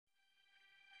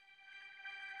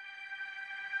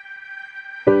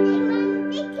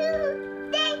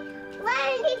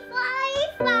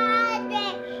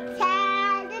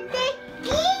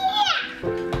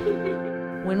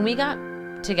When we got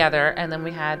together and then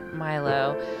we had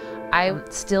Milo, I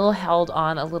still held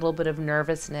on a little bit of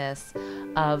nervousness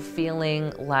of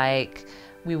feeling like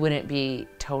we wouldn't be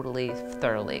totally,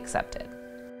 thoroughly accepted.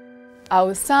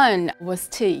 Our son was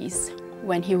teased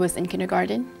when he was in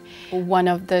kindergarten. One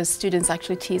of the students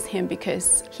actually teased him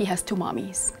because he has two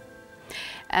mommies.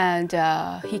 And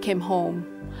he came home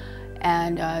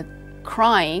and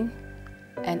crying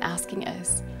and asking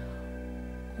us,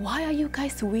 "Why are you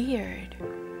guys weird?"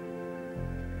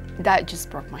 That just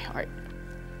broke my heart.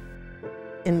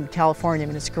 In California, I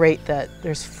mean, it's great that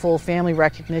there's full family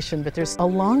recognition, but there's a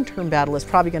long-term battle that's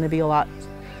probably going to be a lot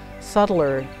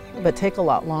subtler, but take a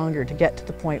lot longer to get to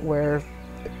the point where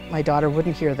my daughter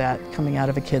wouldn't hear that coming out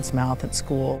of a kid's mouth at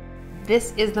school.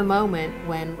 This is the moment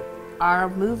when our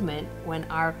movement, when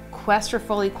our quest for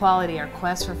full equality, our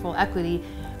quest for full equity,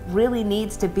 really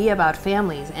needs to be about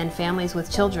families and families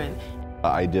with children.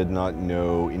 I did not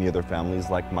know any other families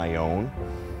like my own.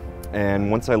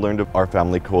 And once I learned of our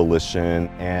Family Coalition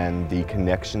and the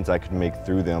connections I could make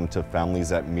through them to families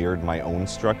that mirrored my own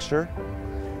structure,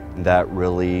 that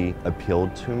really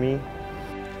appealed to me.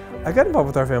 I got involved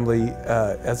with our family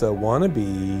as a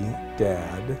wannabe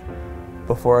dad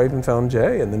before I even found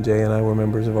Jay, and then Jay and I were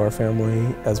members of our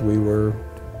family as we were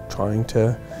trying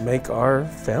to make our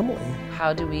family.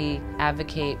 How do we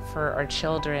advocate for our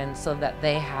children so that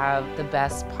they have the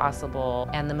best possible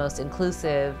and the most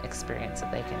inclusive experience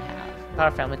that they can have? Our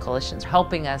Family Coalition is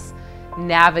helping us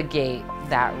navigate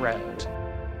that road.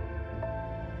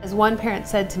 As one parent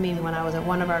said to me when I was at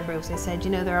one of our groups, they said, you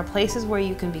know, there are places where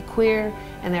you can be queer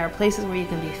and there are places where you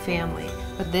can be family,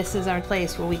 but this is our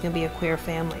place where we can be a queer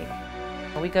family.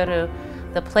 We go to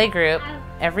the playgroup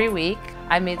every week.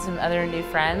 I made some other new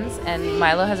friends, and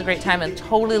Milo has a great time and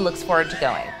totally looks forward to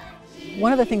going.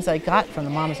 One of the things I got from the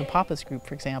Mamas and Papas group,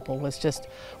 for example, was just,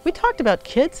 we talked about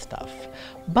kid stuff,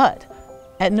 but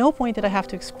at no point did I have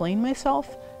to explain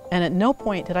myself, and at no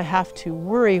point did I have to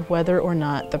worry whether or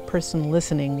not the person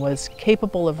listening was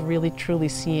capable of really truly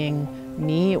seeing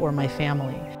me or my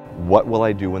family. What will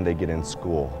I do when they get in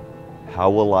school? How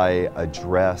will I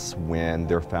address when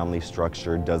their family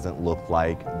structure doesn't look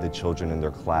like the children in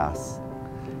their class?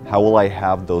 How will I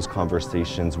have those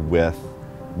conversations with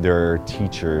their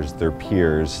teachers, their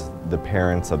peers, the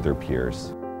parents of their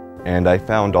peers? And I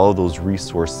found all of those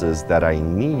resources that I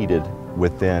needed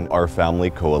within our Family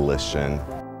Coalition.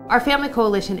 Our Family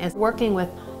Coalition is working with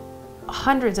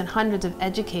hundreds and hundreds of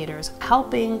educators,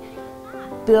 helping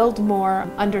build more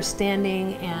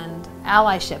understanding and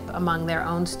allyship among their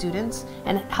own students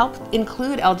and help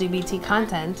include LGBT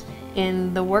content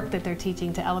in the work that they're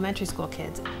teaching to elementary school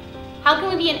kids. How can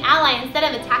we be an ally instead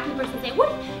of attacking the person and saying,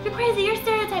 "What? You're crazy, you're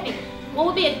stereotyping"? What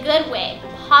would be a good way,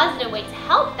 a positive way to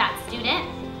help that student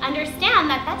understand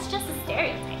that that's just a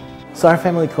stereotype? So our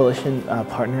Family Coalition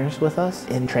partners with us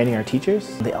in training our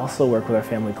teachers. They also work with our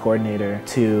family coordinator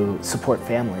to support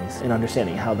families in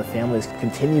understanding how the families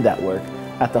continue that work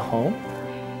at the home.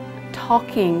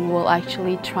 Talking will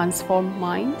actually transform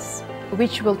minds,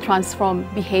 which will transform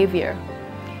behavior,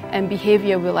 and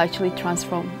behavior will actually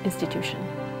transform institution.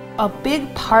 A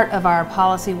big part of our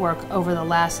policy work over the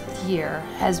last year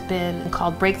has been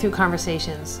called Breakthrough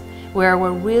Conversations, where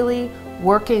we're really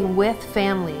working with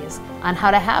families on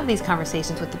how to have these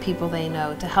conversations with the people they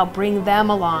know to help bring them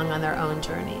along on their own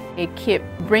journey. They keep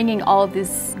bringing all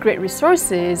these great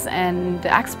resources and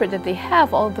the expert that they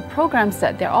have, all the programs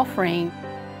that they're offering.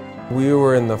 We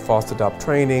were in the Foster Adopt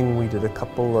training. We did a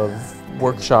couple of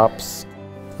workshops.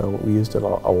 We used it a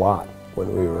lot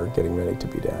when we were getting ready to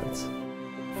be dads.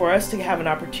 For us to have an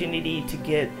opportunity to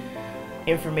get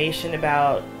information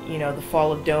about, you know, the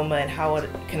fall of DOMA and how it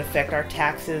can affect our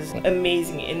taxes,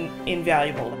 amazing and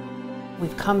invaluable.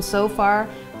 We've come so far,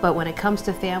 but when it comes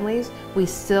to families, we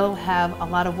still have a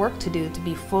lot of work to do to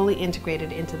be fully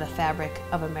integrated into the fabric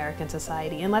of American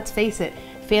society. And let's face it,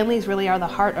 families really are the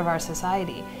heart of our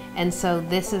society. And so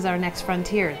this is our next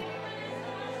frontier.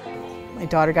 My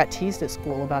daughter got teased at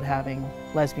school about having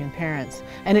lesbian parents,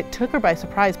 and it took her by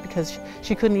surprise because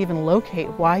she couldn't even locate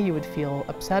why you would feel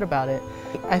upset about it.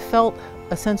 I felt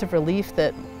a sense of relief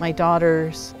that my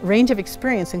daughter's range of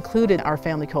experience included our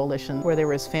Family Coalition, where there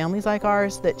was families like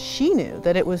ours that she knew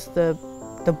that it was the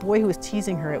boy who was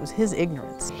teasing her, it was his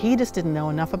ignorance. He just didn't know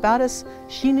enough about us.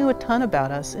 She knew a ton about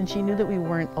us, and she knew that we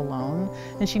weren't alone,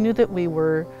 and she knew that we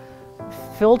were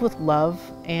filled with love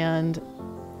and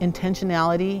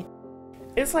intentionality.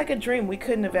 It's like a dream. We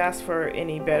couldn't have asked for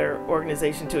any better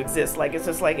organization to exist. Like, it's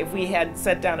just like if we had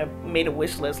sat down and made a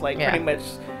wish list, like pretty much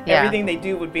everything they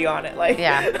do would be on it. Like,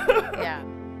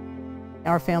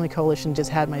 Our Family Coalition just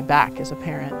had my back as a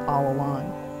parent all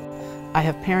along. I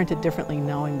have parented differently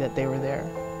knowing that they were there.